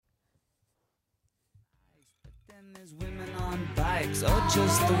There's women on bikes, or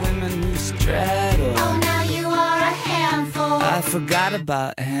just the women who straddle. Oh, now you are a handful. I forgot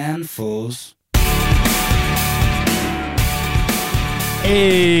about handfuls.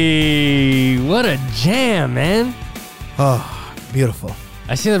 Hey, what a jam, man. Oh, beautiful.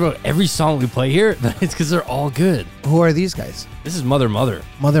 I say that about every song we play here, but it's because they're all good. Who are these guys? This is Mother Mother.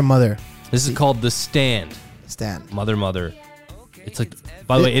 Mother. This is called The Stand. Stan. Mother Mother. It's like,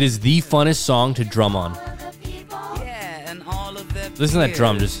 by the way, it is the funnest song to drum on. Yeah, and all of their Listen to that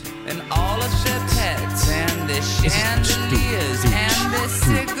drum, peers, just. and all of their pets, and their chandeliers, and their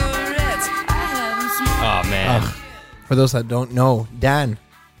cigarettes. I haven't smoked. Oh, man. For those that don't know, Dan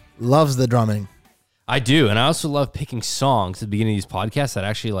loves the drumming. I do, and I also love picking songs at the beginning of these podcasts that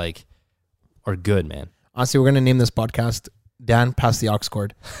actually, like, are good, man. Honestly, we're going to name this podcast Dan Pass the Aux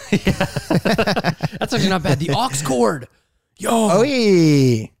Chord. That's actually not bad. The aux chord. Yo. Oh,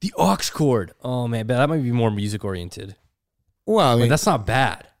 yeah. The aux chord. Oh, man, but that might be more music-oriented. Well, I But mean, that's not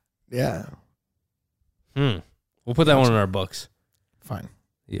bad. yeah, We'll put that one in our books. fine.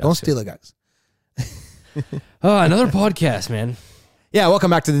 The aux Don't steal it, guys. Oh, another podcast, man. Yeah, welcome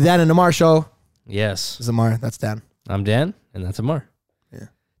back to the Dan and Amar Show. Yes. This is Amar. That's Dan. I'm Dan, and that's Amar. Yeah.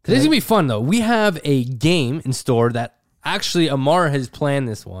 Today's going to be fun, though. We have a game in store that actually Amar has planned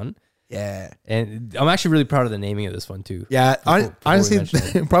this one. Yeah. And I'm actually really proud of the naming of this one, too. Yeah, Before we honestly,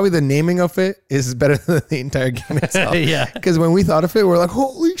 mention probably the naming of it is better than the entire game itself. Yeah. Because when we thought of it, we're like,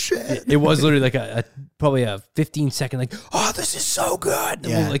 holy shit. It was literally like probably a 15-second, like, oh, this is so good. And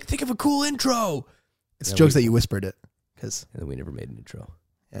Yeah. we're like, think of a cool intro. It's Yeah, jokes that you whispered it. Because, And then we never made an intro.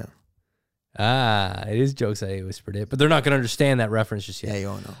 yeah. It is jokes I whispered it, but they're not going to understand that reference just Yeah, yet. you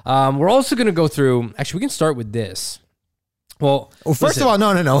all know. We're also going to go through, actually, we can start with this. Well, First listen, of all,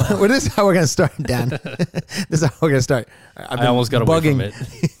 no. Well, this is how we're going to start, Dan. This is how we're going to start. I almost got away from it.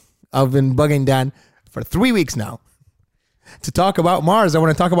 I've been bugging Dan for 3 weeks now to talk about Mars. I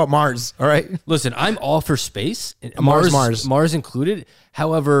want to talk about Mars. All right. Listen, I'm all for space. Mars. Included.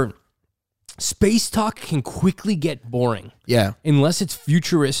 However, space talk can quickly get boring Yeah. unless it's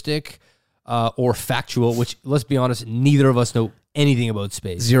futuristic or factual, which, let's be honest, neither of us know anything about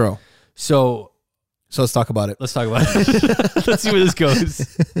space. Zero. So So let's talk about it. let's talk about it. Let's see where this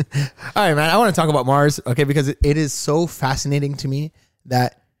goes. All right, man. I want to talk about Mars, okay, because it is so fascinating to me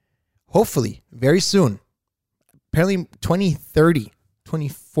that hopefully very soon, apparently 2030,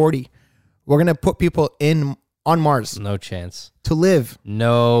 2040, we're going to put people on Mars No chance. to live.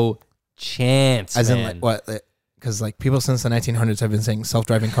 No chance, As man. in, like, what? Because, like, people since the 1900s have been saying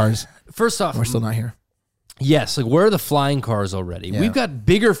self-driving cars. First off, We're still not here. yes, like, where are the flying cars already? Yeah. We've got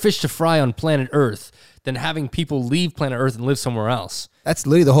bigger fish to fry on planet Earth than having people leave planet Earth and live somewhere else. That's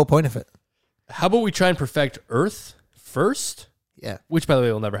literally the whole point of it. How about we try and perfect Earth first? Yeah. Which, by the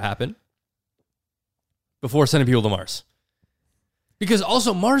way, will never happen, before sending people to Mars. Because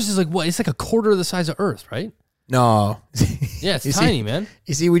also, Mars is like, what? It's like a quarter of the size of Earth, right? No. Yeah, it's You see- tiny, man.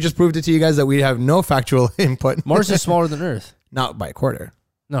 You see, we just proved it to you guys that we have no factual input. Mars is smaller than Earth. Not by a quarter.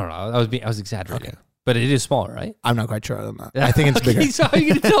 No, I was exaggerating. Okay. But it is smaller, right? I'm not quite sure on that. I think it's Okay, bigger. so how are you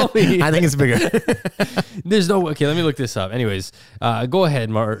going to tell me? I think it's bigger. There's no... Okay, let me look this up. Anyways, go ahead,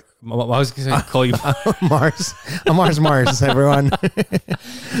 I was going to call you... Mars. Mars, everyone.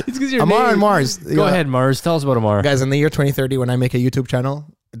 It's because your Amar name- on Mars. Go ahead, Mars. Tell us about Amar. Guys, in the year 2030, when I make a YouTube channel,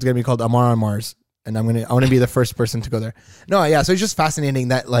 it's going to be called Amar on Mars. And I want to be the first person to go there. No, yeah. So it's just fascinating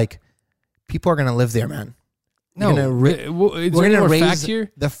that, like, people are going to live there, man. No, We're gonna is we're there any going to more raise fact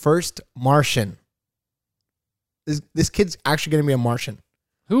here? the first Martian. This kid's actually going to be a Martian.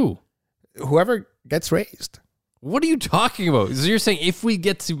 Who? Whoever gets raised. What are you talking about? So you're saying if we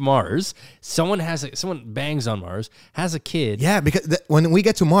get to Mars, someone bangs on Mars, has a kid. Yeah, because when we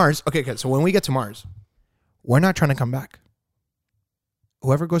get to Mars, okay, so when we get to Mars, we're not trying to come back.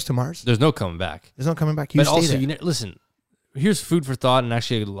 Whoever goes to Mars, There's no coming back. there's no coming back. You But stay also, there. listen, here's food for thought and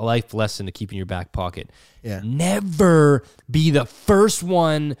actually a life lesson to keep in your back pocket. Yeah. Never be the first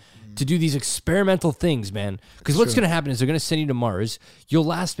one to do these experimental things, man. Because what's going to happen is they're going to send you to Mars. You'll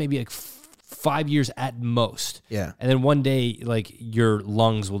last maybe like 5 years at most. Yeah. And then one day, like, your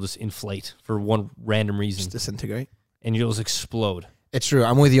lungs will just inflate for one random reason. Just disintegrate. And you'll just explode. It's true.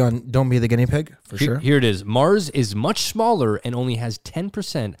 I'm with you on don't be the guinea pig, for sure. Here it is. Mars is much smaller and only has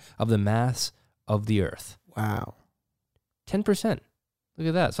 10% of the mass of the Earth. Wow. 10%. Look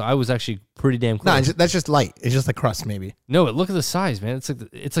at that. So I was actually pretty damn No, close. that's just light. It's just like crust, maybe. No, but look at the size, man.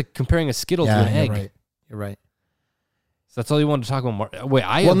 It's like comparing a Skittle to an egg. You're right. You're right. So that's all you wanted to talk about. Wait,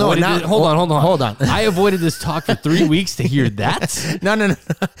 hold on. I avoided this talk for 3 weeks to hear that. No.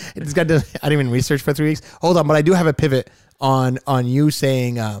 It's got to. I didn't even research for 3 weeks. Hold on, but I do have a pivot on you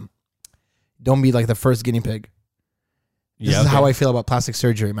saying, "Don't be like the first guinea pig." This is how I feel about plastic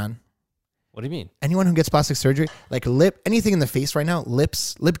surgery, man. What do you mean? Anyone who gets plastic surgery, like anything in the face right now, lip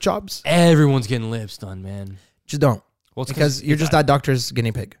jobs, Everyone's getting lips done, man. just don't. Well, it's Because you're just that doctor's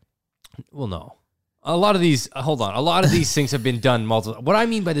guinea pig. Well, no. A lot of these, hold on. A lot of these things have been done multiple. What I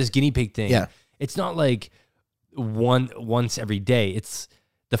mean by this guinea pig thing, Yeah. it's not like once every day. It's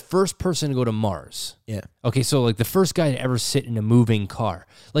the first person to go to Mars. Yeah. Okay, so like the first guy to ever sit in a moving car.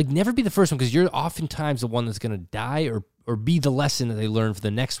 Like never be the first one because you're oftentimes the one that's going to die or be the lesson that they learn for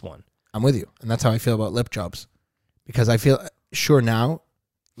the next one. I'm with you. And that's how I feel about lip jobs. Because I feel, sure now,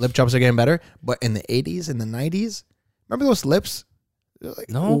 lip jobs are getting better. But in the 80s, in the 90s, remember those lips? They're like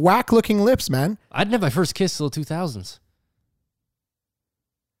No. whack-looking lips, man. I didn't have my first kiss till the 2000s.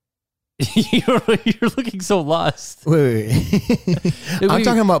 You're looking so lost. Wait. I'm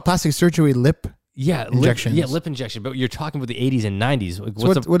talking about plastic surgery lip. Yeah, Injections. lip injection. But you're talking about the 80s and 90s. Like,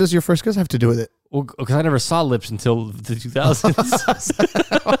 So what does your first kiss have to do with it? Well, because I never saw lips until the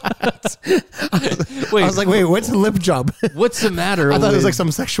 2000s. Wait, I was like, wait, what's a lip job? what's the matter? I thought it was with- like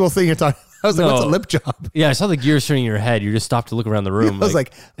some sexual thing you're talking. I was like, what's a No. lip job? Yeah, I saw the gears turning in your head. You just stopped to look around the room. I was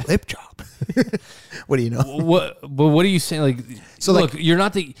like, lip job. What do you know? what are you saying? Like, So, look, like- you're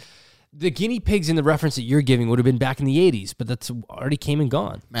not the guinea pigs in the reference that you're giving would have been back in the 80s, but that's already came and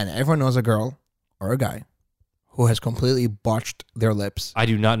gone. Man, everyone knows a girl or a guy who has completely botched their lips. I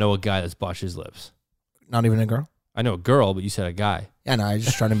do not know a guy that's botched his lips. Not even a girl. I know a girl, but you said a guy. Yeah, no, I was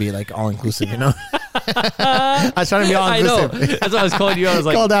just trying to be like all inclusive, you know? I was trying to be all I know. inclusive. That's why I was calling you out. I was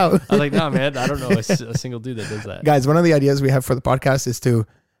like, Called out. I was like, no, man, I don't know a single dude that does that. Guys, one of the ideas we have for the podcast is to,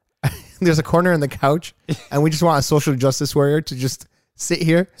 there's a corner in the couch, and we just want a social justice warrior to just sit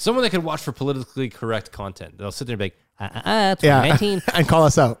here. Someone that could watch for politically correct content. They'll sit there and be like, it's Yeah, 19. and call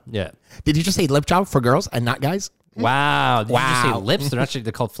us out. Yeah. Did you just say lip job for girls and not guys? Wow. Did you just say Wow. lips? They're actually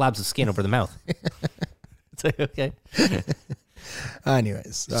they're called flabs of skin over the mouth. It's like, okay.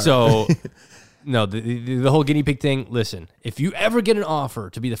 Anyways. So, no, the whole guinea pig thing. Listen, if you ever get an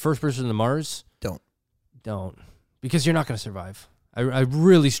offer to be the first person to Mars, don't, because you're not going to survive. I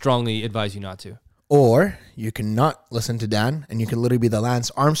really strongly advise you not to. Or you can not listen to Dan, and you can literally be the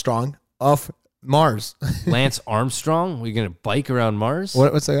Lance Armstrong of Mars. Lance Armstrong, we're going to bike around Mars.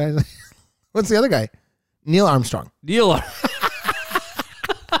 What's the guy? What's the other guy? Neil Armstrong. Neil.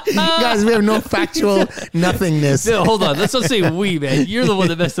 Guys, we have no factual nothingness. No, hold on. Let's not say we, man. You're the one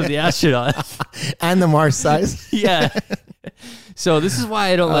that messed up the astronaut. And the Mars size. Yeah. So this is why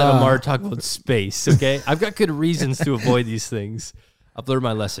I don't let Amar talk about space, okay? I've got good reasons to avoid these things. I've learned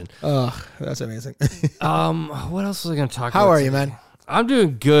my lesson. Oh, that's amazing. What else was I going to talk about? How are you, man? I'm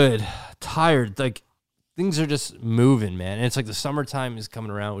doing good. Tired. Like, things are just moving, man. And it's like the summertime is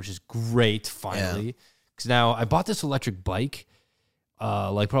coming around, which is great, finally. Because now I bought this electric bike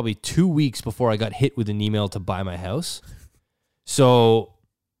like probably 2 weeks before I got hit with an email to buy my house. So,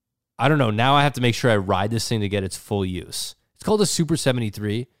 I don't know. Now I have to make sure I ride this thing to get its full use. It's called a Super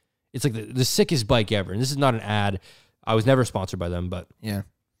 73. It's like the sickest bike ever. And this is not an ad. I was never sponsored by them, but Yeah.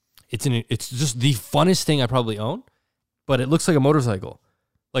 it's just the funnest thing I probably own. But it looks like a motorcycle,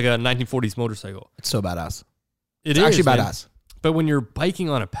 like a 1940s motorcycle. It's so badass. It's Actually man. badass. But when you're biking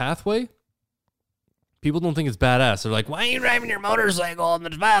on a pathway, people don't think it's badass. They're like, why are you driving your motorcycle on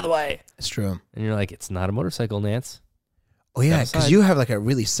the pathway? It's true. And you're like, it's not a motorcycle, Nance. Oh, yeah, Step because aside. you have like a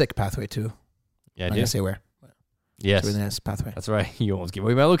really sick pathway, too. Yeah, I I'm not do. going to say where. Yes. It's a really nice pathway. That's right. You almost gave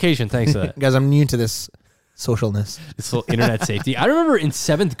away my location. Thanks for that. Guys, I'm new to this socialness. This little internet safety. I remember in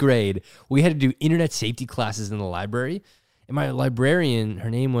 7th grade, we had to do internet safety classes in the library. And my librarian,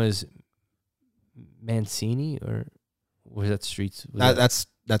 her name was Mancini, or was that Streets? That's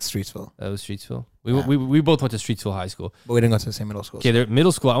Streetsville. That was Streetsville. Yeah. We both went to Streetsville High School. But we didn't go to the same middle school. Okay, their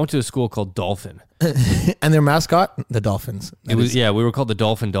middle school. I went to a school called Dolphin. And their mascot, the Dolphins. It was we were called the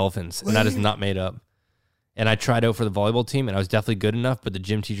Dolphins, and that is not made up. And I tried out for the volleyball team, and I was definitely good enough, but the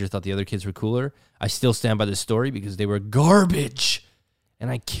gym teacher thought the other kids were cooler. I still stand by this story because they were garbage,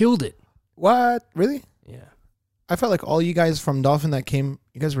 and I killed it. What? Really? Yeah, I felt like all you guys from Dolphin that came,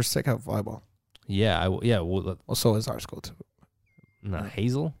 you guys were sick of volleyball. Well, Well, so is our school, too.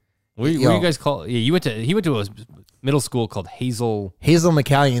 Hazel. What do you guys call? Yeah, he went to a middle school called Hazel. Hazel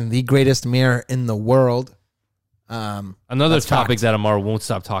McCallion, the greatest mayor in the world. Another That's topic fact. that Amar won't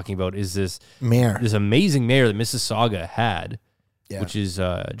stop talking about is this Mayor. amazing mayor that Mississauga had, Yeah. which is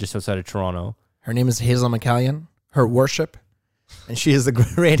just outside of Toronto. Her name is Hazel McCallion. Her worship. And she is the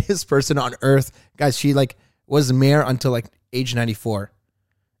greatest person on earth. Guys, she was mayor until age 94.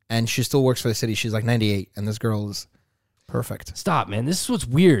 And she still works for the city. She's 98. And this girl is perfect. Stop, man. This is what's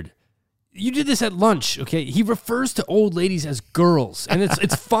weird. You did this at lunch, okay? He refers to old ladies as girls, and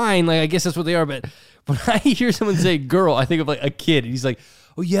it's fine. Like, I guess that's what they are. But when I hear someone say girl, I think of like a kid. He's like,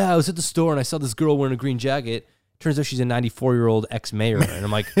 oh yeah, I was at the store and I saw this girl wearing a green jacket. Turns out she's a 94-year-old ex-mayor, and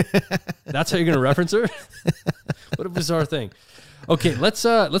I'm like, that's how you're gonna reference her? What a bizarre thing. Okay, let's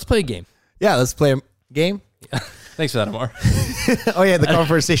play a game. Yeah, let's play a game. Thanks for that, Amar. Oh yeah, the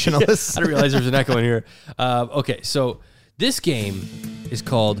conversationalist. I didn't realize there was an echo in here. Okay, so this game is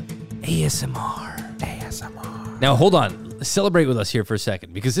called ASMR. Now, hold on. Celebrate with us here for a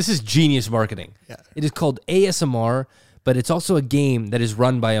second, because this is genius marketing. Yeah. It is called ASMR, but it's also a game that is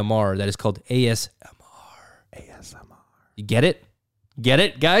run by Amar that is called ASMR. You get it? Get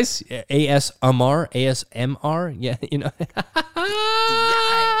it, guys? ASMR? ASMR? Yeah, you know.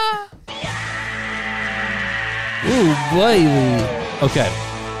 Ooh, boy. Okay.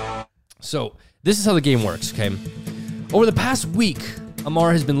 So, this is how the game works, okay? Over the past week,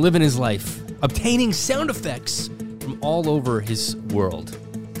 Amar has been living his life, obtaining sound effects from all over his world.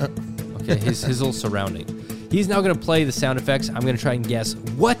 Okay, his little surrounding. He's now going to play the sound effects. I'm going to try and guess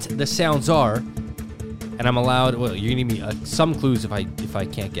what the sounds are. And I'm allowed, well, you're going to give me some clues if I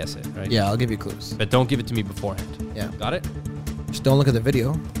can't guess it, right? Yeah, I'll give you clues. But don't give it to me beforehand. Yeah. Got it? Just don't look at the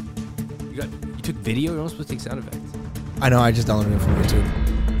video. You took video? You're not supposed to take sound effects. I know, I just downloaded it from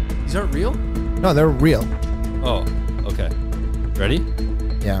YouTube. These aren't real? No, they're real. Oh, okay. Ready?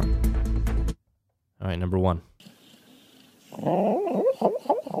 Yeah. All right, number one.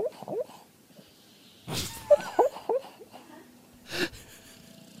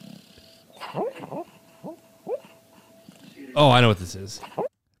 Oh, I know what this is.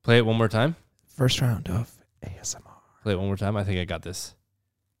 Play it one more time. First round of ASMR. Play it one more time. I think I got this.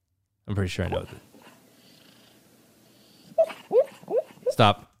 I'm pretty sure I know it.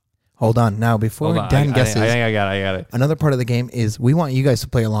 Stop. Hold on. Now, before Hold on. Dan guesses, I think I got it. another part of the game is we want you guys to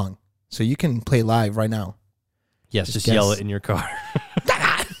play along. So you can play live right now. Yes, Just just yell guess. it in your car.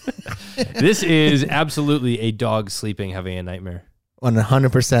 This is absolutely a dog sleeping, having a nightmare.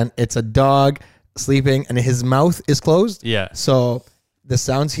 100%. It's a dog sleeping and his mouth is closed. Yeah. So the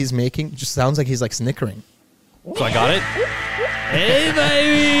sounds he's making just sounds like he's like snickering. So I got it. Hey,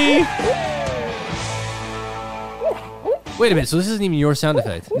 baby! Wait a minute. So this isn't even your sound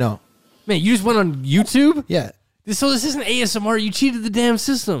effect? No. Man, you just went on YouTube? Yeah. So this isn't ASMR. You cheated the damn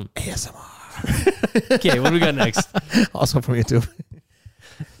system. ASMR. Okay, what do we got next? Also from YouTube.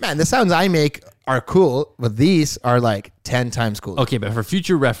 Man, the sounds I make are cool, but these are like 10 times cooler. Okay, but for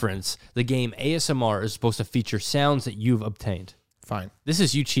future reference, the game ASMR is supposed to feature sounds that you've obtained. Fine. This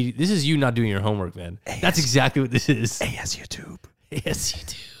is you cheating. This is you not doing your homework, man. That's exactly what this is. AS YouTube. Yes, you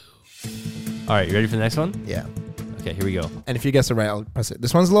do. All right, you ready for the next one? Yeah. Okay, here we go. And if you guess it right, I'll press it.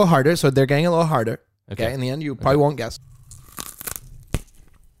 This one's a little harder, so they're getting a little harder. Okay. In the end, you probably won't guess.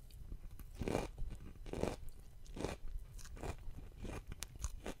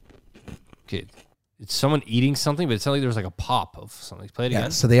 Okay. It's someone eating something, but it sounds like there's like a pop of something. Play it Yeah.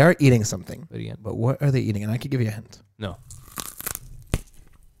 again. So they are eating something. Play it again. But what are they eating? And I could give you a hint. No.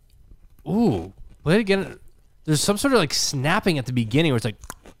 Ooh. Play it again. There's some sort of like snapping at the beginning where it's like.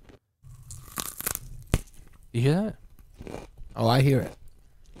 You hear that? Oh, I hear it.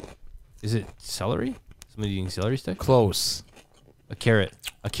 Is it celery? Somebody eating celery stick? Close. A carrot.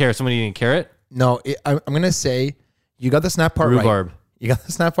 A carrot. Somebody eating a carrot? No, I'm going to say you got the snap part right. Rhubarb. You got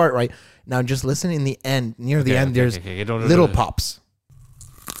the snap part right. Now just listen in the end. Near the end, there's Don't- little pops.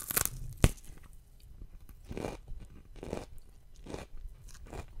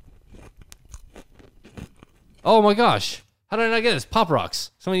 Oh my gosh. How did I not get this? Pop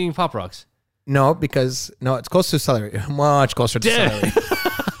rocks. Somebody eating pop rocks. No, because it's close to celery. Much closer to celery.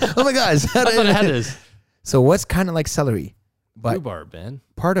 Oh my gosh. I thought I had this. So what's kind of like celery? But Rhubarb, man.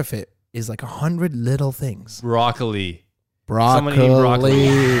 part of it is like 100 little things. Broccoli. Broccoli. Someone eating broccoli.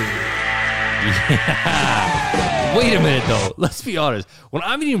 Yeah. Wait a minute, though. Let's be honest. When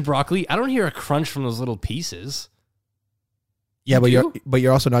I'm eating broccoli, I don't hear a crunch from those little pieces. Yeah, You but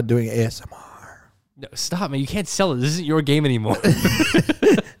you're also not doing ASMR. No, stop, man. You can't sell it. This isn't your game anymore.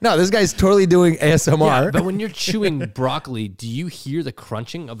 No, this guy's totally doing ASMR. Yeah, but when you're chewing broccoli, do you hear the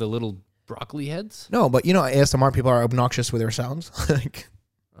crunching of the little broccoli heads? No, but you know, ASMR people are obnoxious with their sounds. Like,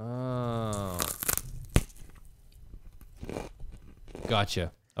 Oh.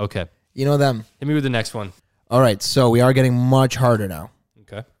 Gotcha. Okay. you know them. Hit me with the next one. All right, so we are getting much harder now.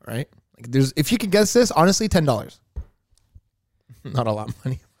 Okay. Right? Like, if you could guess this, honestly, $10. Not a lot of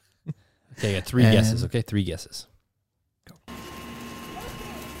money. Okay, I got three And- guesses. Okay, three guesses.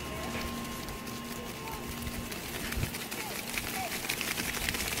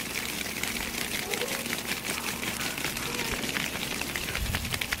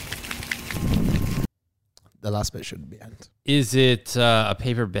 the last bit should be a hint. Is it a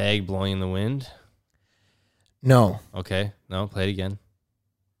paper bag blowing in the wind? No. Okay. No, play it again.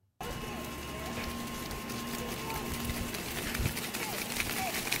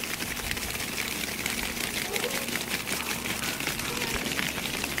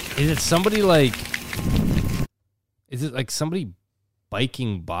 Is it somebody like... Is it like somebody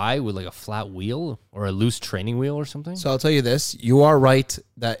biking by with like a flat wheel or a loose training wheel or something? So I'll tell you this. You are right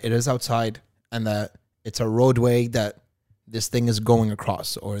that it is outside and that it's a roadway that this thing is going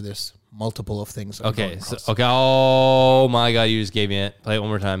across, or this multiple of things. Are Okay. going across. Okay. Oh my God, you just gave me it. Play it one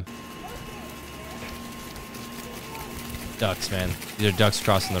more time. Ducks, man. These are ducks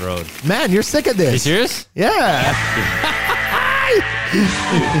crossing the road. Man, you're sick at Are you this. serious? Yeah.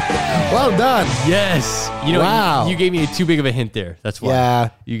 Well done. Yes. You know, Wow. you gave me too big of a hint there. That's why. Yeah.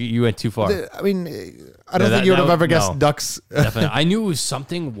 You went too far. I mean, I don't think you would have ever guessed no. ducks. Definitely. I knew it was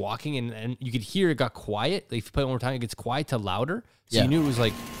something walking, and you could hear it got quiet. Like if you play it one more time, it gets quiet to louder. So Yeah. you knew it was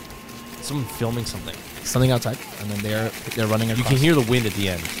like someone filming something. Something outside, and then they're running across. You can hear the wind at the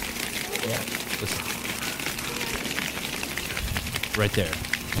end. Yeah. Listen. Right there.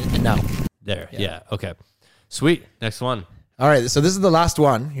 And now. There. Yeah. Okay. Sweet. Next one. All right, so this is the last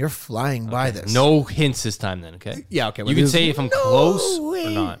one. You're flying by this. No hints this time then, okay? Yeah, okay. You can say if I'm close or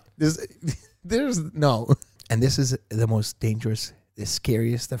not. There's no. And this is the most dangerous, the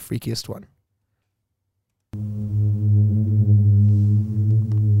scariest, the freakiest one.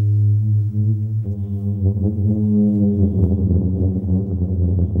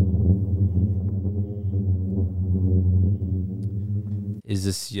 Is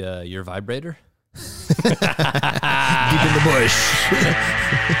this your vibrator? Deep in the bush.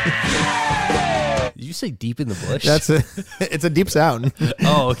 Did you say deep in the bush? It's a deep sound.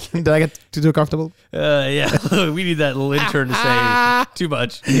 Oh, okay. Did I get too comfortable? Yeah. We need that little intern to say too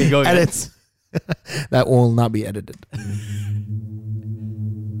much. Okay, go ahead. Edits. That will not be edited.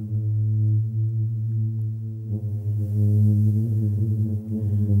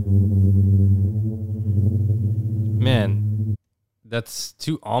 Man, that's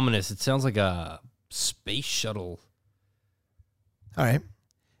too ominous. It sounds like a space shuttle. All right.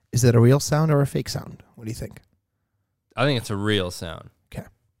 Is it a real sound or a fake sound? What do you think? I think it's a real sound. Okay.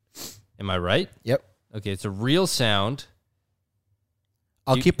 Am I right? Yep. Okay, it's a real sound.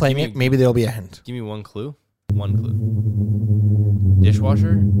 I'll You- keep playing you it. mean- Maybe there'll be a hint. Give me one clue. One clue.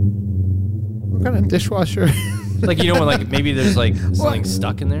 Dishwasher? What kind of dishwasher? Like, you know, when like maybe there's like something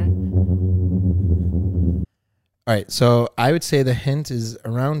stuck in there? All right. So I would say the hint is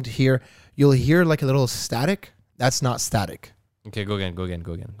around here. You'll hear like a little static. That's not static. Okay, go again, go again,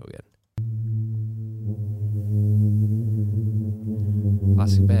 go again, go again.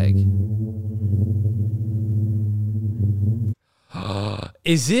 Plastic bag.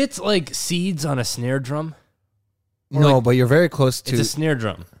 Is it like seeds on a snare drum? Or No, like- but you're very close to. It's a snare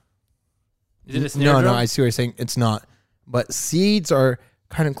drum. Is it a snare no, drum? no. I see what you're saying. It's not. But seeds are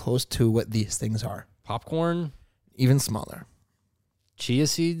kind of close to what these things are. Popcorn? Even smaller. Chia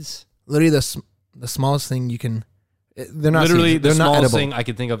seeds? Literally the smallest thing you can. They're not. Literally, seeds. the They're not smallest edible. thing I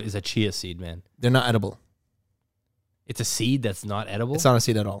can think of is a chia seed, man. They're not edible. It's a seed that's not edible? It's not a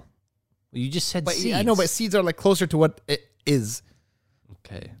seed at all. Well, you just said But seeds. I know, but seeds are like closer to what it is.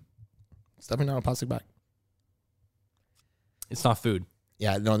 Okay. It's definitely not a plastic bag. It's not food.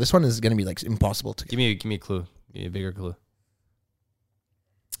 Yeah, no, this one is gonna be like impossible to get. Give me a clue. Give me a bigger clue.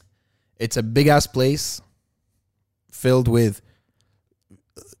 It's a big ass place filled with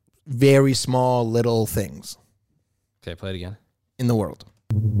very small little things Okay, play it again. in the world.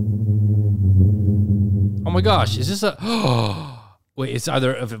 Oh my gosh, is this a wait, it's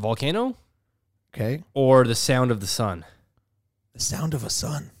either of a volcano Okay, or the sound of the sun. the sound of a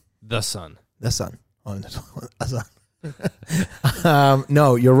sun. The sun. The sun. Oh, a sun.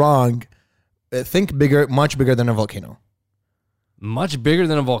 No, you're wrong. Think bigger, much bigger than a volcano. Much bigger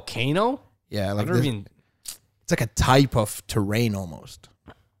than a volcano? Yeah, I've like never this, been it's like a type of terrain almost.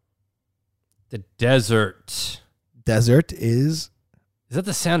 the desert. Desert is Is that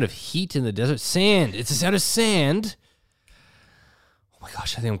the sound of heat in the desert? Sand. It's the sound of sand. Oh my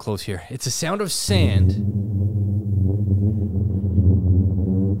gosh, I think I'm close here. It's the sound of sand.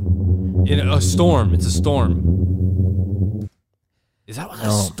 In a storm. It's a storm. Is that what a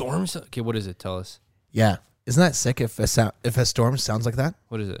No. storm sounds? Okay, what is it? Tell us. yeah. Isn't that sick if a storm sounds like that?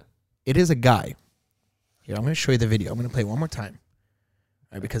 What is it? It is a guy. Here, I'm going to show you the video. I'm going to play it one more time.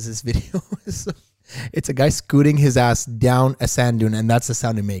 All right, because this video is it's a guy scooting his ass down a sand dune, and that's the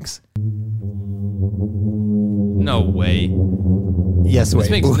sound it makes. No way. Yes, This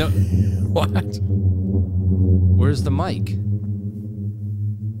wait. makes no. What? Where's the mic?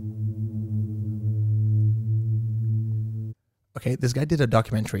 Okay, this guy did a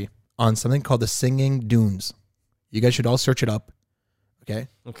documentary on something called the Singing Dunes. You guys should all search it up. Okay,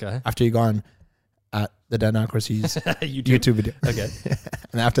 Okay. after you go on at the Danocracy's YouTube. YouTube video. Okay.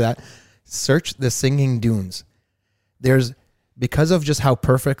 And after that, search the Singing Dunes. There's, because of just how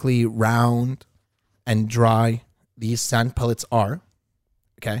perfectly round and dry these sand pellets are,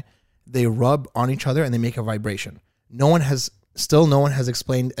 okay, they rub on each other and they make a vibration. No one has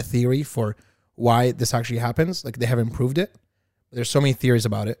explained a theory for why this actually happens. Like, they haven't proved it. There's so many theories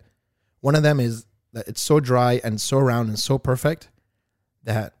about it. One of them is that it's so dry and so round and so perfect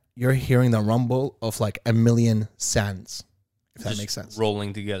that you're hearing the rumble of like a million sands, if that Just makes sense.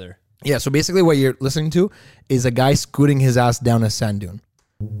 Rolling together. Yeah, so basically what you're listening to is a guy scooting his ass down a sand dune.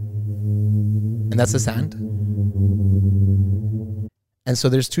 And that's the sand. And so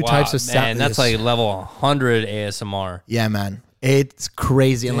there's two types of sand. Man, that's like level 100 ASMR. Yeah, man. It's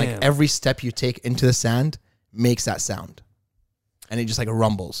crazy. And like Damn. every step you take into the sand makes that sound. And it just like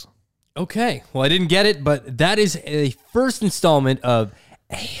rumbles. Okay. Well, I didn't get it, but that is a first installment of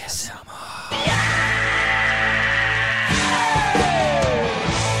ASMR.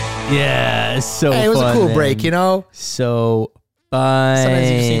 Yeah, it's so Hey, it was fun, a cool man. break, you know? So fun.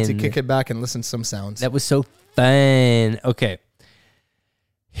 Sometimes you just need to kick it back and listen to some sounds. That was so fun. Okay.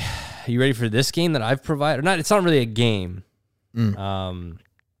 You ready for this game that I've provided? Not. It's not really a game. But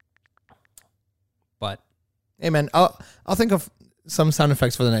Hey, man, I'll think of some sound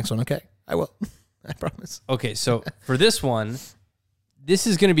effects for the next one, okay? I will. I promise. okay, so for this one, this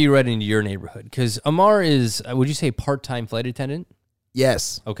is going to be right into your neighborhood because Amar is, would you say, part-time flight attendant?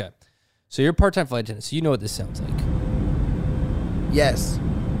 Yes. Okay. So you're a part-time flight attendant, so you know what this sounds like. Yes.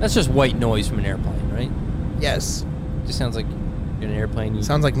 That's just white noise from an airplane, right? Yes. It just sounds like you're in an airplane. You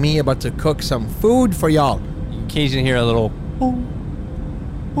Sounds like me about to cook some food for y'all. occasionally hear a little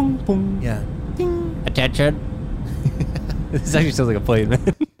boom, boom, boom. Yeah. Attention. This actually sounds like a plane,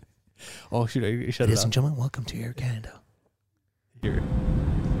 man. Oh, shoot, I shut it Ladies off. and gentlemen, welcome to Air Canada. Here.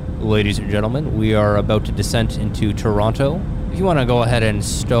 Ladies and gentlemen, we are about to descend into Toronto. If you want to go ahead and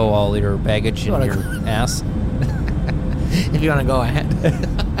stow all your baggage in wanna your ass, If you want to go ahead.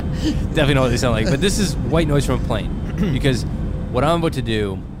 definitely know what they sound like. But this is white noise from a plane. Because what I'm about to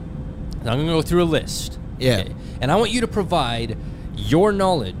do is I'm going to go through a list. Yeah. And I want you to provide your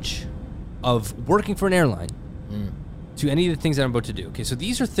knowledge of working for an airline to any of the things that I'm about to do. Okay, so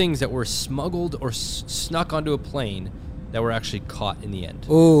these are things that were smuggled or snuck onto a plane that were actually caught in the end.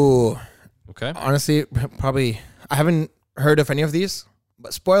 Ooh. Okay? Honestly, probably, I haven't heard of any of these,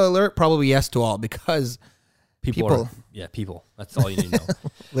 but spoiler alert, probably yes to all because people. People. That's all you need to know.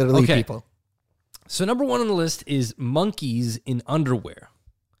 literally Okay. people. So number one on the list is monkeys in underwear.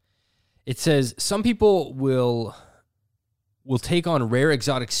 It says some people will take on rare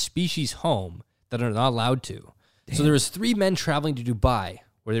exotic species home that are not allowed to. So there was 3 men traveling to Dubai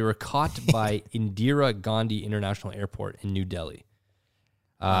where they were caught by Indira Gandhi International Airport in New Delhi.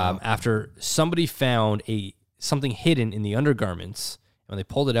 After somebody found something hidden in the undergarments, and when they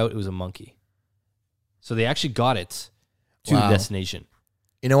pulled it out, it was a monkey. So they actually got it to Wow. the destination.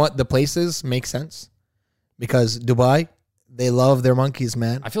 You know what? The places make sense because Dubai, they love their monkeys,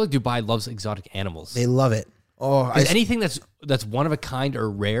 man. I feel like Dubai loves exotic animals. They love it. Oh, Anything that's one of a kind or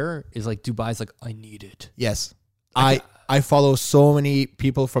rare is like Dubai's like, I need it. yes. I follow so many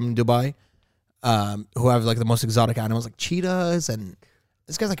people from Dubai who have like the most exotic animals, like cheetahs, and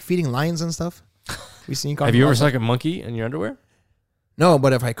this guy's like feeding lions and stuff. We seen. Have you ever stuck a monkey in your underwear? No,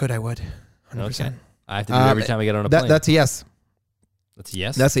 but if I could, I would. 100%. Okay. I have to do it every time I get on a plane. That's a yes. That's a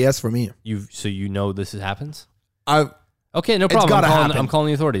yes. That's a yes for me. So you know this happens. I Okay, no It's problem. gotta happen. I'm calling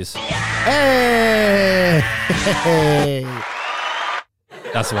the authorities. hey.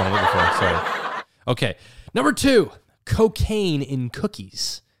 That's the one I'm looking for. Sorry. Okay. Number 2, cocaine in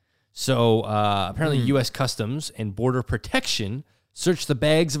cookies. So apparently U.S. Customs and Border Protection searched the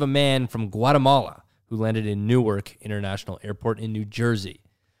bags of a man from Guatemala who landed in Newark International Airport in New Jersey.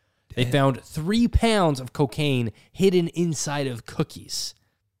 They found 3 pounds of cocaine hidden inside of cookies.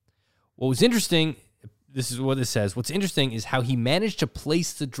 What was interesting, this is what it says, what's interesting is how he managed to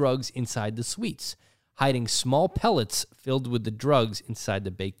place the drugs inside the sweets, hiding small pellets filled with the drugs inside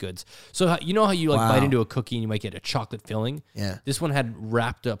the baked goods. So you know how you Wow. bite into a cookie and you might get a chocolate filling? Yeah. This one had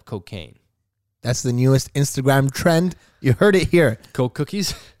wrapped up cocaine. That's the newest Instagram trend. You heard it here. Coke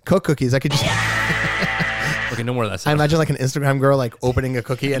cookies? Coke cookies. I could just Okay, no more of that I stuff. imagine like an Instagram girl like opening a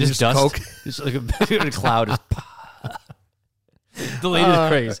cookie and just dust. Coke. Just like a cloud. Just the latest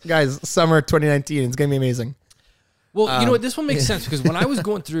craze. Guys, summer 2019. It's gonna be amazing. Well, you know what? This one makes sense because when I was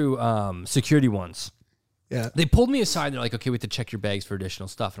going through security once, Yeah. they pulled me aside. They're like, okay, we have to check your bags for additional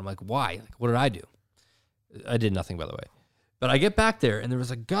stuff. And I'm like, why? Like, what did I do? I did nothing, by the way. But I get back there, and there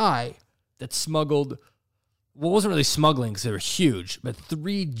was a guy that smuggled, well, it wasn't really smuggling because they were huge, but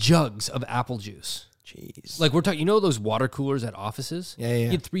 3 jugs of apple juice. Jeez. Like we're talking, you know those water coolers at offices? Yeah. He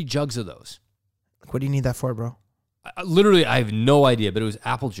had 3 jugs of those. What do you need that for, bro? Literally, I have no idea, but it was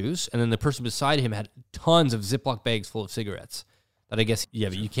apple juice, and then the person beside him had tons of Ziploc bags full of cigarettes. That I guess, yeah,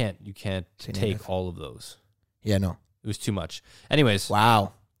 but you can't take all of those. Yeah, no. It was too much. Anyways,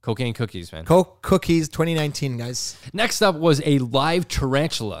 Wow. cocaine cookies, man. Coke Cookies 2019, guys. Next up was a live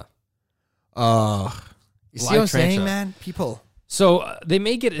tarantula. You see Live what I'm saying, tarantula. man? People. So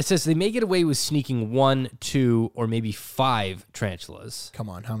it says they may get away with sneaking 1, 2, or maybe 5 tarantulas. Come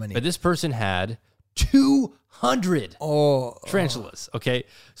on, how many? But this person had 200 tarantulas. Okay.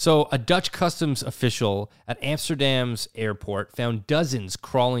 So a Dutch customs official at Amsterdam's airport found dozens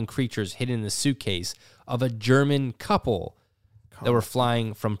crawling creatures hidden in the suitcase of a German couple that were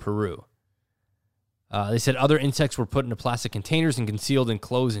flying from Peru. They said other insects were put into plastic containers and concealed in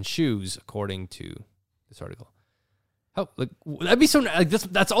clothes and shoes, according to this article. How, like, that'd be so. Like,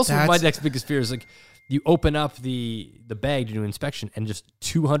 that's also my next biggest fear is like you open up the bag to do an inspection and just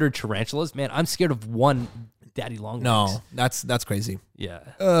 200 tarantulas. Man, I'm scared of one daddy long legs. No, that's crazy.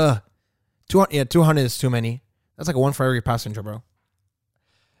 Yeah. 200 is too many. That's like a 1 for every passenger, bro.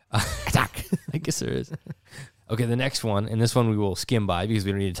 Attack. I guess there is. Okay, the next one, and this one we will skim by because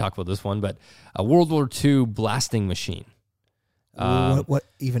we don't need to talk about this one, but a World War II blasting machine. What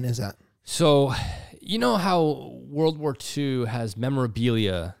even is that? So, you know how World War II has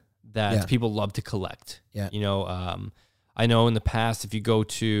memorabilia that people love to collect? Yeah. You know, I know in the past, if you go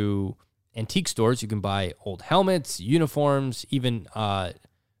to antique stores, you can buy old helmets, uniforms, even or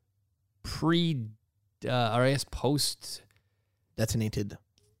I guess post detonated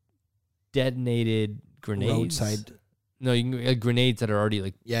grenades. Roadside. No, you can get grenades that are already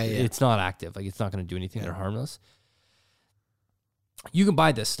like, Yeah. it's not active. Like it's not going to do anything. They're harmless. You can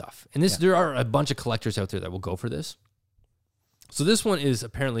buy this stuff. And there are a bunch of collectors out there that will go for this. So this one is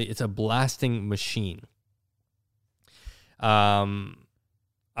apparently, it's a blasting machine. I'm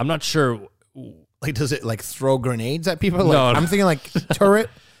not sure. Like, does it like throw grenades at people? No, Like, no. I'm thinking like turret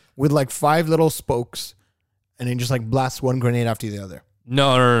with like 5 little spokes, and then just like blast one grenade after the other.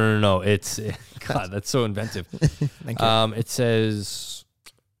 No. It's, God, that's so inventive. Thank you. It says,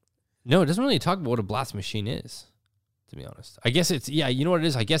 no, it doesn't really talk about what a blast machine is, to be honest. I guess it's, you know what it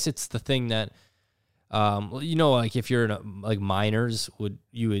is? I guess it's the thing that, you know, like if you're like miners,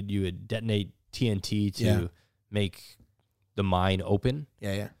 you would detonate TNT to make the mine open.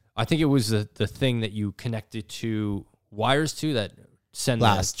 Yeah. I think it was the thing that you connected to wires to that send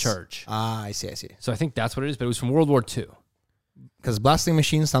Blasts. the charge. I see. So I think that's what it is, but it was from World War II. Because blasting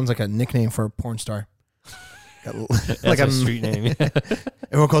machine sounds like a nickname for a porn star. That's like a street name.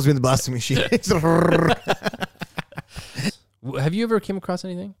 Everyone calls me the blasting machine. Have you ever came across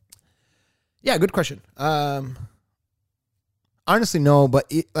anything? Yeah, good question. Honestly, no,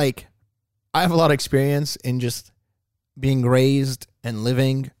 but like I have a lot of experience in just being raised and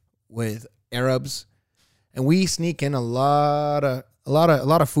living with Arabs, and we sneak in a lot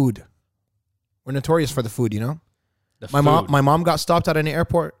of food. We're notorious for the food, you know. My mom got stopped at an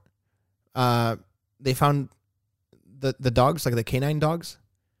airport. They found the dogs, like the canine dogs,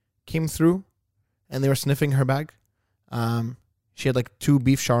 came through, and they were sniffing her bag. She had like 2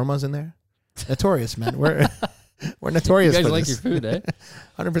 beef shawarmas in there. Notorious, man. We're notorious. You guys for like this. your food, eh?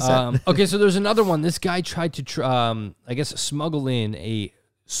 100%. Okay, so there's another one. This guy tried to, I guess, smuggle in a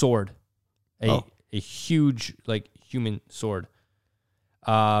sword, a huge, like, human sword.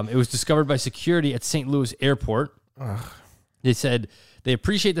 It was discovered by security at St. Louis Airport. They said they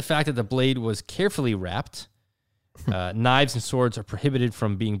appreciate the fact that the blade was carefully wrapped. Knives and swords are prohibited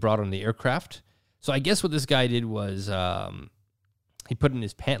from being brought on the aircraft. So I guess what this guy did was he put it in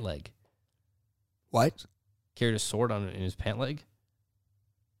his pant leg. What? Carried a sword in his pant leg.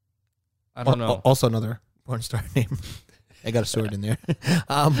 I don't know. Also another porn star name. I got a sword in there.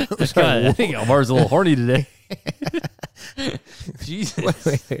 This guy, I think Elmar's a little horny today.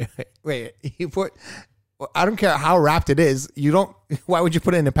 Jesus. Wait. You put. I don't care how wrapped it is. You don't. Why would you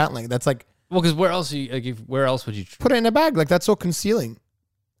put it in a pant leg? That's like. Well, because where else would you put it in a bag? Like that's so concealing.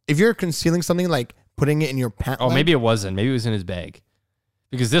 If you're concealing something, like putting it in your pant. Oh, leg, maybe it wasn't. Maybe it was in his bag.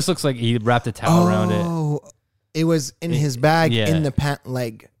 Because this looks like he wrapped a towel around it. Oh, it was in his bag in the pant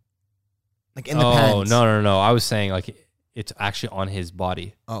leg. Like in the pants. Oh, no. I was saying like it's actually on his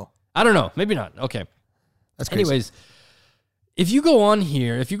body. Oh. I don't know. Maybe not. Okay. That's crazy. Anyways, if you go on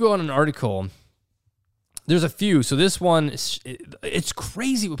an article, there's a few. So this one, it's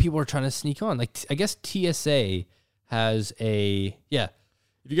crazy what people are trying to sneak on. Like, I guess TSA has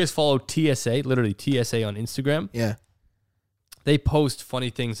if you guys follow TSA, literally TSA on Instagram. Yeah. They post funny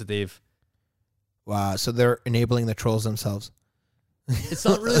things that they've. Wow. So they're enabling the trolls themselves. It's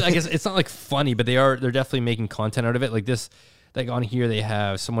not really. I guess it's not like funny, but they're definitely making content out of it. Like this, like on here, they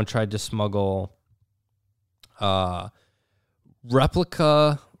have someone tried to smuggle,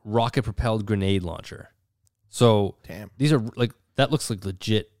 replica rocket propelled grenade launcher. So Damn. these are like that looks like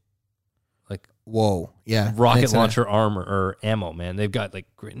legit. Like Whoa. Yeah. rocket It's a- launcher armor or ammo, man. They've got like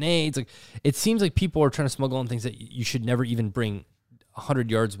grenades. Like it seems like people are trying to smuggle on things that you should never even bring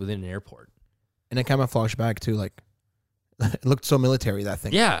 100 yards within an airport. And a camouflage bag too. Like it looked so military, that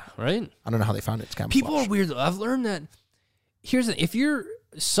thing. Yeah, right? I don't know how they found it. It's camouflage. People are weird though. I've learned that if you're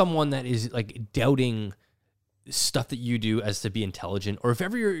someone that is like doubting stuff that you do as to be intelligent, or if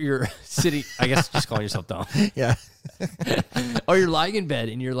ever you're sitting, I guess just calling yourself dumb, Yeah. or you're lying in bed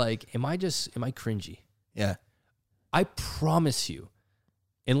and you're like, am I cringy? Yeah. I promise you,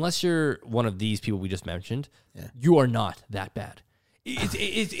 unless you're one of these people we just mentioned, Yeah. you are not that bad.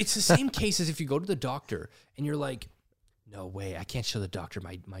 It's the same case as if you go to the doctor and you're like, no way, I can't show the doctor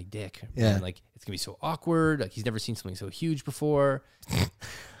my dick. Yeah. Man, like it's gonna be so awkward. Like he's never seen something so huge before.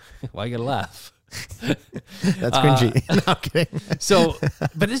 Why you gotta laugh? That's cringy. No, I'm kidding. So,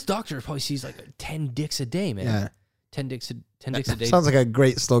 but this doctor probably sees like 10 dicks a day, man. Yeah. 10 dicks a day. Sounds like a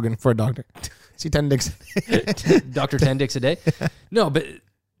great slogan for a doctor. See 10 dicks. Dr. 10 dicks a day. No, but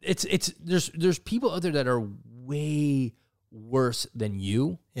there's people out there that are way worse than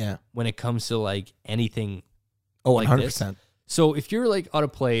you Yeah. when it comes to like anything. Oh, like 100%. So if you're like on a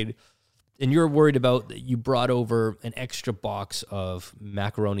plane and you're worried about that you brought over an extra box of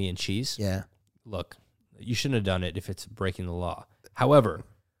macaroni and cheese, Yeah. look, you shouldn't have done it if it's breaking the law. However,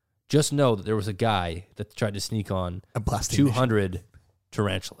 just know that there was a guy that tried to sneak on A blasting 200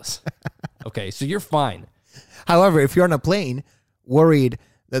 tarantulas. Okay, so you're fine. However, if you're on a plane worried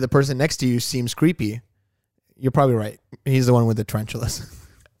that the person next to you seems creepy, you're probably right. He's the one with the tarantulas.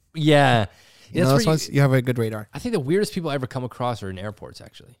 Yeah. You know, That's those where ones, you have a good radar. I think the weirdest people I ever come across are in airports,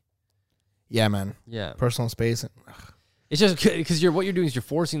 actually. Yeah, man. Yeah. Personal space. It's just because what you're doing is you're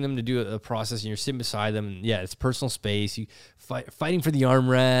forcing them to do a process and you're sitting beside them. And yeah, it's personal space. You fighting for the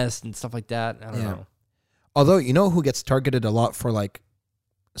armrest and stuff like that. I don't know. Although, you know who gets targeted a lot for like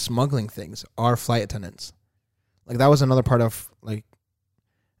smuggling things are flight attendants. Like that was another part of like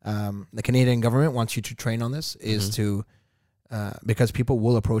the Canadian government wants you to train on this is to because people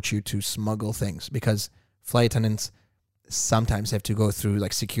will approach you to smuggle things because flight attendants sometimes have to go through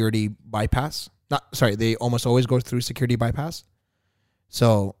like security bypass. They almost always go through security bypass.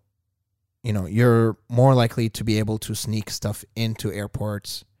 So, you know, you're more likely to be able to sneak stuff into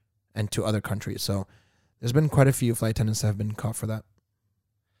airports and to other countries. So there's been quite a few flight attendants that have been caught for that.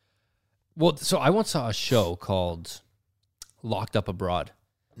 Well, so I once saw a show called Locked Up Abroad.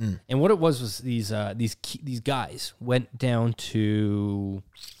 Mm. And what it was these guys went down to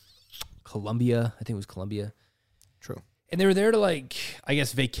Colombia. I think it was Colombia. True. And they were there to like, I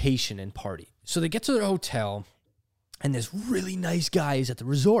guess, vacation and party. So they get to their hotel and this really nice guy is at the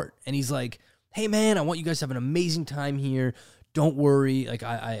resort. And he's like, hey man, I want you guys to have an amazing time here. Don't worry. Like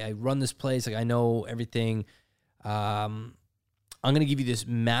I run this place. Like I know everything. I'm going to give you this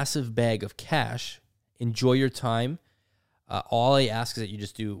massive bag of cash. Enjoy your time. All I ask is that you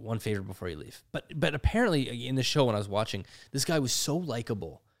just do one favor before you leave. But apparently in the show when I was watching, this guy was so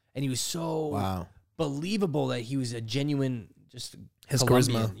likable and he was so believable that he was a genuine just His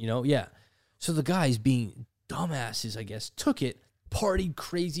Colombian, charisma. you know? Yeah. So the guys being dumbasses, I guess, took it, partied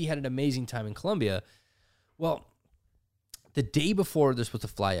crazy, had an amazing time in Colombia. Well, the day before they're supposed to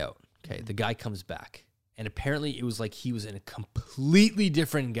fly out, okay, the guy comes back. And apparently it was like he was a completely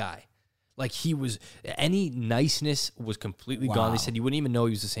different guy. Like he was, any niceness was completely gone. They said you wouldn't even know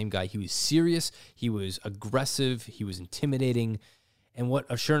he was the same guy. He was serious. He was aggressive. He was intimidating. And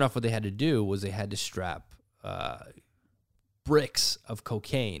sure enough, what they had to do was they had to strap bricks of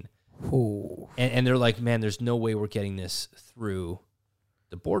cocaine. Ooh. And they're like, man, there's no way we're getting this through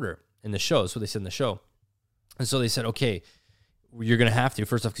the border in the show. That's what they said in the show. And so they said, okay, you're going to have to,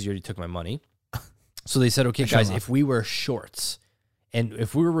 first off, because you already took my money. So they said, okay, guys, if we wear shorts and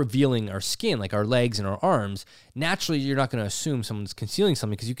if we were revealing our skin, like our legs and our arms, naturally you're not going to assume someone's concealing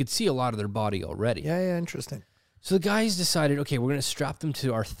something because you could see a lot of their body already. Yeah, interesting. So the guys decided, okay, we're going to strap them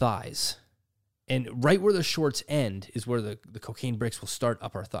to our thighs. And right where the shorts end is where the cocaine bricks will start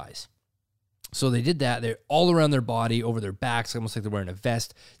up our thighs. So they did that. They're all around their body, over their backs, almost like they're wearing a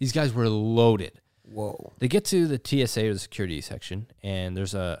vest. These guys were loaded. Whoa. They get to the TSA or the security section, and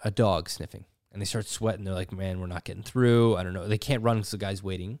there's a dog sniffing. And they start sweating. They're like, man, we're not getting through. I don't know. They can't run because the guy's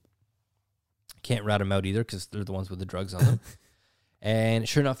waiting. Can't rat them out either because they're the ones with the drugs on them. And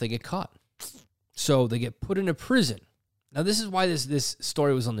sure enough, they get caught. So they get put into prison. Now, this is why this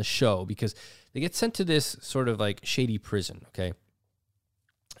story was on the show, because they get sent to this sort of like shady prison, okay?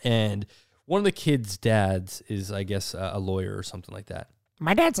 And one of the kids' dads is, I guess, a lawyer or something like that.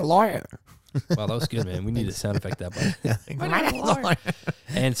 My dad's a lawyer. Wow, that was good, man. We need a sound effect that way. My dad's a lawyer.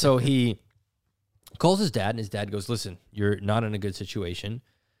 And so he calls his dad, and his dad goes, listen, you're not in a good situation.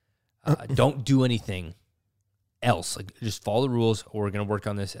 Don't do anything else. Like, just follow the rules, or we're going to work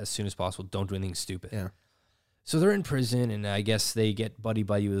on this as soon as possible. Don't do anything stupid. Yeah. So they're in prison, and I guess they get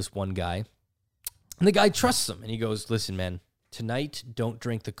buddy-buddy with this one guy. And the guy trusts him, and he goes, listen, man, tonight, don't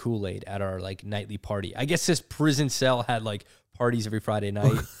drink the Kool-Aid at our, like, nightly party. I guess this prison cell had, like, parties every Friday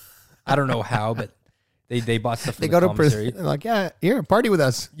night. I don't know how, but they bought stuff from They the go to commissary. prison. They're like, yeah, here, party with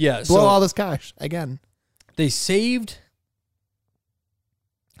us. Yeah, Blow so all this cash again. they saved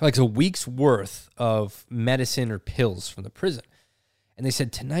like a week's worth of medicine or pills from the prison. And they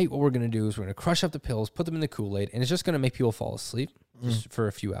said, tonight what we're going to do is we're going to crush up the pills, put them in the Kool-Aid, and it's just going to make people fall asleep just for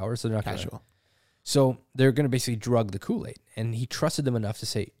a few hours. So they're not going to. Casual. So they're going to basically drug the Kool-Aid. And he trusted them enough to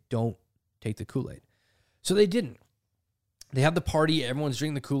say, don't take the Kool-Aid. So they didn't. They have the party. Everyone's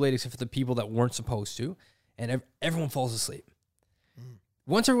drinking the Kool-Aid except for the people that weren't supposed to. And everyone falls asleep.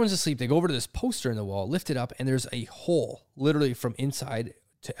 Once everyone's asleep, they go over to this poster in the wall, lift it up, and there's a hole literally from inside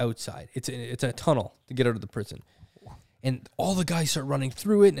to outside. It's a tunnel to get out of the prison. And all the guys start running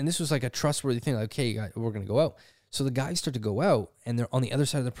through it. And this was like a trustworthy thing. Like, okay, we're going to go out. So the guys start to go out, and they're on the other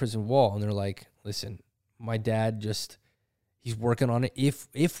side of the prison wall. And they're like, listen, my dad he's working on it.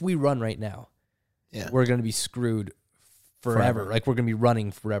 If we run right now, we're going to be screwed forever. Like, we're going to be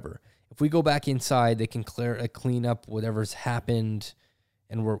running forever. If we go back inside, they can clean up whatever's happened,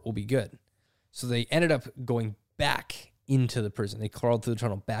 and we'll be good. So they ended up going back into the prison. They crawled through the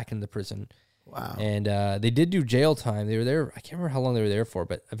tunnel back into the prison. Wow. And they did do jail time. They were there. I can't remember how long they were there for,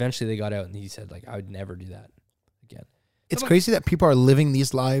 but eventually they got out, and he said, like, I would never do that again. It's crazy that people are living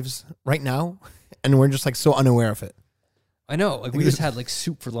these lives right now, and we're just like so unaware of it. I know. Like, we just had like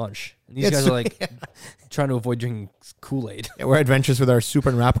soup for lunch, and these guys are like trying to avoid drinking Kool-Aid. Yeah, we're adventurous with our soup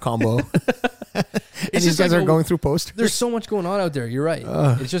and wrap combo. And these guys are going through posters. There's so much going on out there. You're right.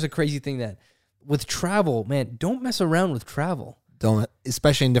 It's just a crazy thing that with travel, man, don't mess around with travel. Don't,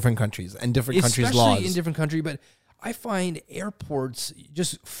 especially in different countries and different countries' laws. Especially in different country, but I find airports,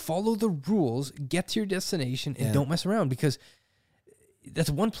 just follow the rules, get to your destination, and don't mess around, because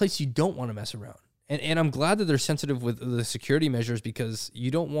that's one place you don't want to mess around. And I'm glad that they're sensitive with the security measures, because you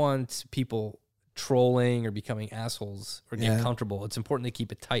don't want people trolling or becoming assholes or get comfortable. It's important they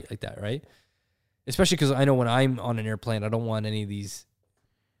keep it tight like that, right? Especially because I know when I'm on an airplane, I don't want any of these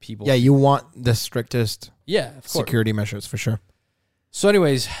people. Yeah, you want the strictest of course. security measures for sure. So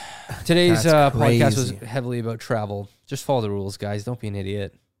anyways, today's That's podcast was crazy. heavily about travel. Just follow the rules, guys. Don't be an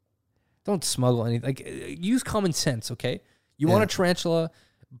idiot. Don't smuggle anything. Like, use common sense, okay? You want a tarantula,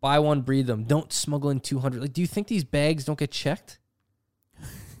 buy one, breed them. Don't smuggle in 200. Like, do you think these bags don't get checked?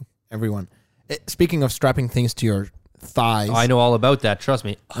 Everyone. Speaking of strapping things to your thighs. Oh, I know all about that. Trust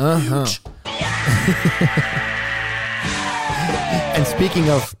me. Huge. And speaking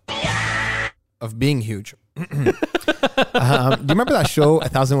of being huge, do you remember that show,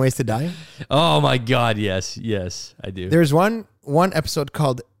 1,000 Ways to Die? Oh my God, yes, I do. There's one episode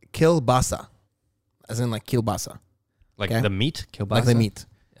called Kielbasa, as in like kielbasa, Like okay? the meat, kielbasa? like the meat.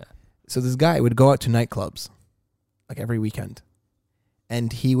 Yeah. So this guy would go out to nightclubs, like every weekend,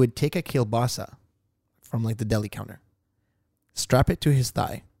 and he would take a kielbasa from like the deli counter, strap it to his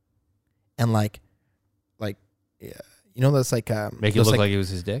thigh, and that's like Make it look like it was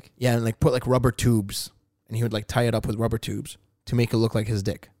his dick? yeah, and like put like rubber tubes, and he would like tie it up with rubber tubes to make it look like his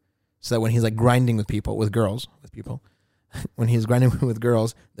dick, so that when he's like grinding with people, when he's grinding with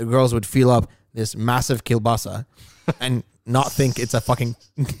girls, the girls would feel up this massive kielbasa and not think it's a fucking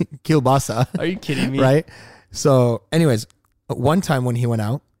kielbasa. Are you kidding me? Right? So anyways, one time when he went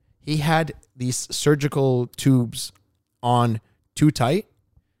out, he had these surgical tubes on too tight,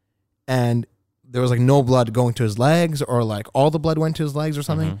 and there was like no blood going to his legs, or like all the blood went to his legs or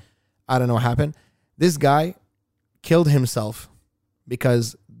something. I don't know what happened. This guy killed himself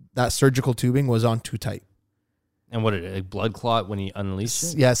because that surgical tubing was on too tight. And what did it, like blood clot when he unleashed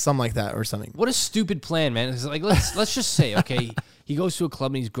it? Yeah, something like that or something. What a stupid plan, man. It's like, let's just say, okay, he goes to a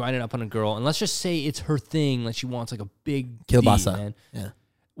club and he's grinding up on a girl, and let's just say it's her thing, like she wants like a big Kielbasa. D, man. Yeah.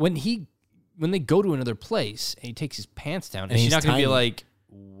 When they go to another place and he takes his pants down, and And she's he's not gonna be tiny. like,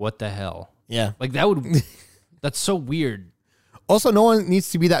 what the hell? Yeah. Like that's so weird. Also, no one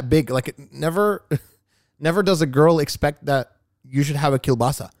needs to be that big. Like, never does a girl expect that you should have a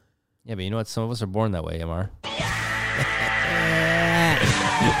kielbasa. Yeah, but you know what? Some of us are born that way, MR.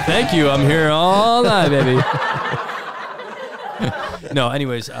 Thank you. I'm here all night, baby. No,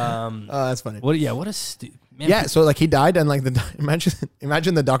 anyways, That's funny. what? Yeah, what a man. Yeah, so like he died, and like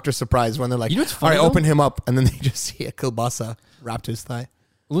imagine the doctor's surprise when they're like, You know what's all funny, right, though? open him up, and then they just see a kielbasa wrapped to his thigh.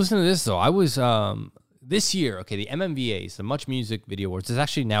 Listen to this though. I was this year. Okay, the MMVAs, the Much Music Video Awards, is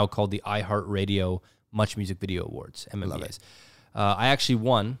actually now called the iHeartRadio Much Music Video Awards. MMVAs. I actually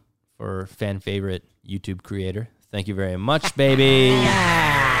won for fan favorite YouTube creator. Thank you very much, baby.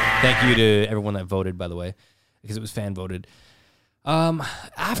 Thank you to everyone that voted, by the way, because it was fan voted.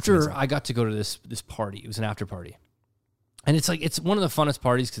 After I got to go to this party, it was an after party. And it's one of the funnest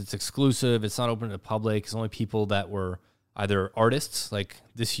parties because it's exclusive. It's not open to the public. It's only people that were either artists. Like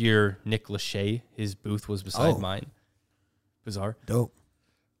this year, Nick Lachey, his booth was beside mine. Bizarre. Dope.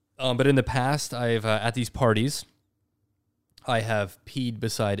 But in the past, I've at these parties, I have peed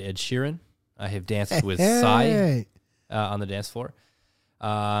beside Ed Sheeran. I have danced with Psy on the dance floor.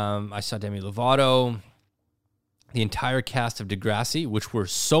 I saw Demi Lovato. The entire cast of Degrassi, which were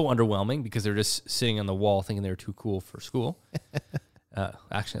so underwhelming because they're just sitting on the wall thinking they were too cool for school.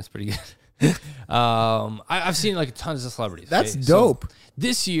 Actually, that's pretty good. I've seen like tons of celebrities. That's okay? dope. So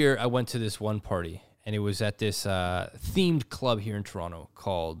this year, I went to this one party, and it was at this themed club here in Toronto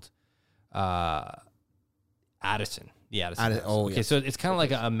called Addison. The Addison House. Oh, okay, yes. so it's kind of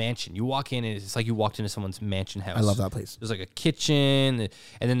like a mansion. You walk in, and it's like you walked into someone's mansion house. I love that place. There's like a kitchen,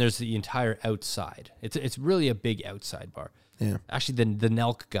 and then there's the entire outside. It's really a big outside bar. Yeah. Actually, the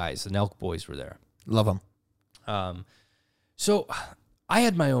Nelk guys, the Nelk boys were there. Love them. So I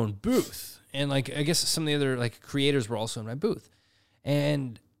had my own booth, and like I guess some of the other like creators were also in my booth.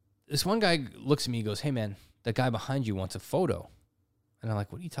 And this one guy looks at me and goes, "Hey man, that guy behind you wants a photo." And I'm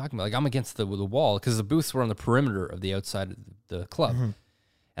like, "What are you talking about?" Like I'm against the wall because the booths were on the perimeter of the outside of the club. Mm-hmm.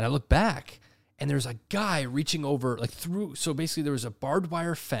 And I look back, and there's a guy reaching over like through. So basically, there was a barbed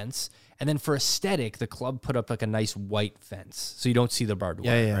wire fence, and then for aesthetic, the club put up like a nice white fence, so you don't see the barbed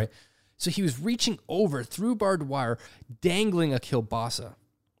wire, yeah. right? So he was reaching over through barbed wire, dangling a kielbasa.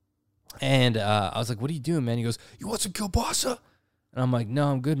 And I was like, "What are you doing, man?" He goes, "You want some kielbasa?" And I'm like, "No,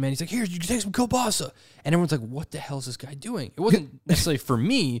 I'm good, man." He's like, "Here, you can take some kielbasa." And everyone's like, "What the hell is this guy doing?" It wasn't necessarily for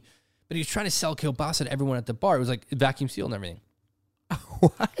me, but he was trying to sell kielbasa to everyone at the bar. It was like vacuum sealed and everything.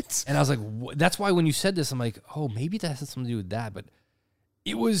 What? And I was like, that's why when you said this, I'm like, oh, maybe that has something to do with that. But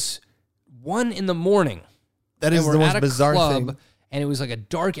it was 1 a.m. That is and the we're most at a bizarre club, thing. And it was like a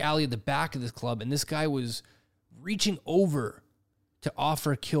dark alley at the back of this club. And this guy was reaching over to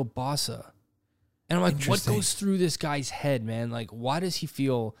offer kielbasa. And I'm like, what Interesting. goes through this guy's head, man? Like, why does he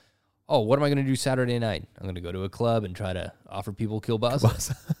feel, oh, what am I going to do Saturday night? I'm going to go to a club and try to offer people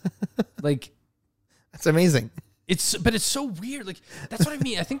kielbasa. Like, That's amazing. but it's so weird. Like, that's what I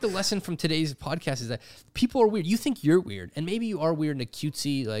mean. I think the lesson from today's podcast is that people are weird. You think you're weird, and maybe you are weird in a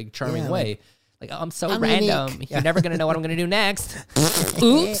cutesy, like charming Yeah, way. Like, oh, I'm so I'm random. unique. You're never gonna know what I'm gonna do next.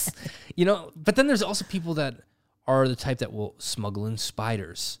 Oops. You know. But then there's also people that are the type that will smuggle in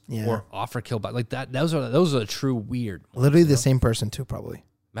spiders or offer kielbasa. Like that. Those are the true weird ones, Literally you the know? same person too, probably.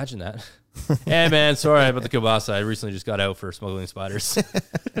 Imagine that. Hey man, sorry about the kielbasa. I recently just got out for smuggling spiders.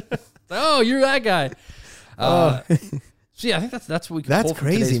 Oh, you're that guy. So yeah, I think that's what we can That's pull from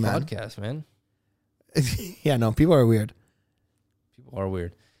crazy, today's man. podcast, man. Yeah, no, people are weird. People are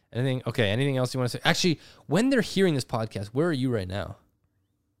weird. Anything else you want to say? Actually, when they're hearing this podcast, where are you right now?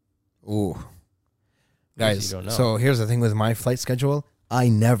 Ooh. Guys, Guys, you don't know. so here's the thing with my flight schedule. I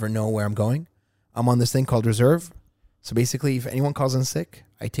never know where I'm going. I'm on this thing called reserve. So basically, if anyone calls in sick,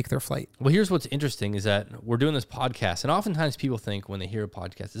 I take their flight. Well, here's what's interesting is that we're doing this podcast, and oftentimes people think when they hear a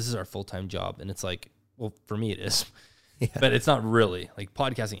podcast, this is our full-time job, and it's like, well, for me it is, but it's not really. Like,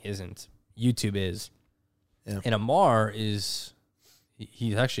 podcasting isn't. YouTube is. Yeah. And Amar is,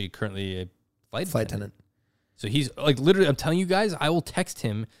 he's actually currently a flight attendant. So he's like, literally, I'm telling you guys, I will text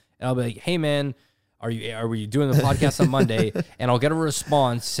him, and I'll be like, hey, man, are we doing the podcast on Monday? And I'll get a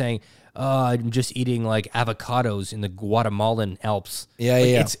response saying, I'm just eating like avocados in the Guatemalan Alps. Yeah, Like,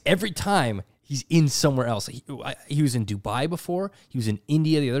 yeah. It's every time he's in somewhere else. He was in Dubai before. He was in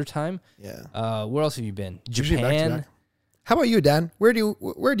India the other time. Yeah. Where else have you been? Usually back to Japan. back. How about you, Dan? Where do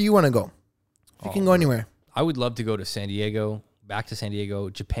you want to go? You can go anywhere. I would love to go to San Diego, back to San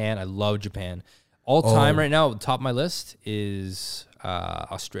Diego, Japan. I love Japan. All time right now, top of my list is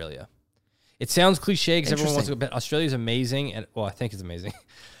Australia. It sounds cliche because everyone wants to go, but Australia's amazing. And well, I think it's amazing.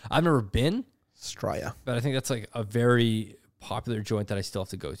 I've never been, Straya. but I think that's like a very popular joint that I still have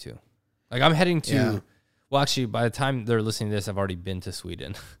to go to. Like I'm heading to, well, actually, by the time they're listening to this, I've already been to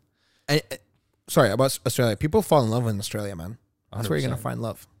Sweden. Sorry, about Australia. People fall in love in Australia, man. That's where you're going 100%. to find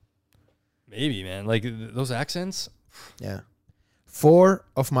love. Maybe, man. Like those accents. Yeah. 4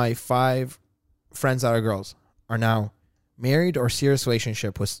 of my 5 friends that are girls are now married or serious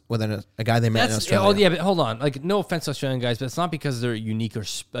relationship with a guy they met in Australia. Oh yeah, but hold on. Like, no offense to Australian guys, but it's not because they're unique or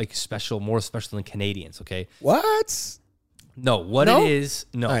like special, more special than Canadians. Okay. What? No. What No? it is?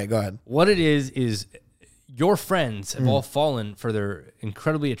 No. All right, go ahead. What it is your friends have all fallen for their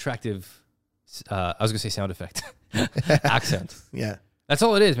incredibly attractive. I was gonna say sound effect, accent. Yeah. That's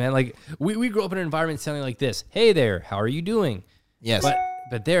all it is, man. Like we grew up in an environment sounding like this. Hey there, how are you doing? Yes.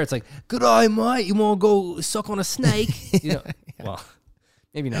 But there it's like, good day, mate. You want to go suck on a snake? You know, well,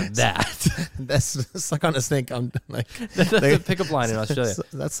 maybe not that. That's suck on a snake. I'm like That's a pickup line in Australia.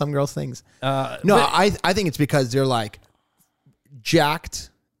 That's some girls' things. No, I think it's because they're like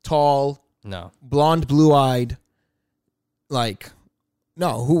jacked, tall, no. blonde, blue-eyed. Like,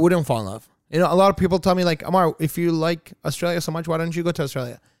 no, who wouldn't fall in love? You know, a lot of people tell me like, Amar, if you like Australia so much, why don't you go to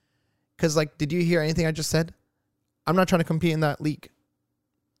Australia? Because like, did you hear anything I just said? I'm not trying to compete in that league.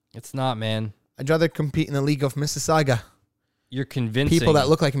 It's not, man. I'd rather compete in the league of Mississauga. You're convincing People that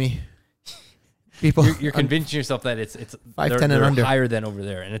look like me. People. You're convincing yourself that it's 5'10" and they're under. higher than over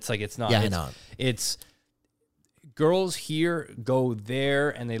there, and it's like it's not. Yeah, I it's, know. It's girls here go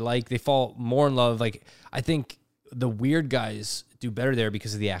there and they fall more in love. Like, I think the weird guys do better there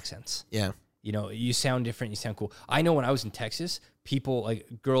because of the accents. Yeah. You know, you sound different. You sound cool. I know when I was in Texas, people like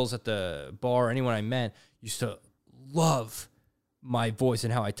girls at the bar, anyone I met used to love my voice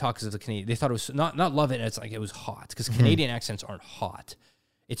and how I talk because of the Canadian. They thought it was not love it. It's like it was hot because Canadian accents aren't hot.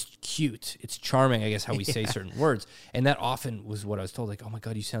 It's cute. It's charming, I guess, how we say certain words. And that often was what I was told. Like, oh my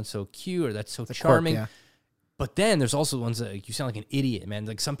God, you sound so cute, or that's so charming. Quirk, yeah. But then there's also ones that like, you sound like an idiot, man.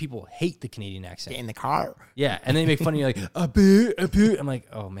 Like some people hate the Canadian accent. Get in the car. Yeah, and they make fun of you like a boo, a boo. I'm like,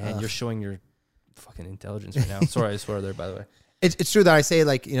 oh man, you're showing your fucking intelligence right now. Sorry, I swear there. By the way, It's true that I say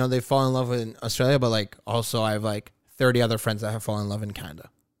like, you know, they fall in love in Australia, but like also I have like 30 other friends that have fallen in love in Canada.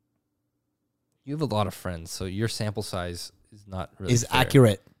 you have a lot of friends, so your sample size is not really Is fair.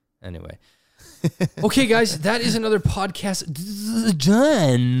 accurate. Anyway, okay, guys, that is another podcast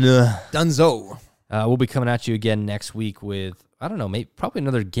done. Dunzo. We'll be coming at you again next week with, I don't know, maybe probably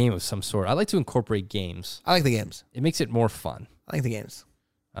another game of some sort. I like to incorporate games. I like the games. It makes it more fun. I like the games.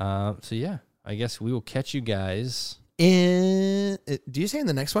 So yeah, I guess we will catch you guys Do you say in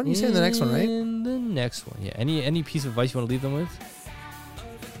the next one? You say in the next one, right? in the next one. Yeah. Any piece of advice you want to leave them with?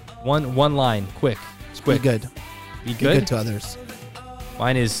 One line, quick. Be Quick. good. Be Be good. good to others.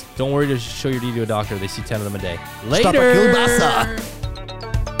 Mine is, don't worry to show your D to a doctor. They see 10 of them a day. Stop a Later. kielbasa.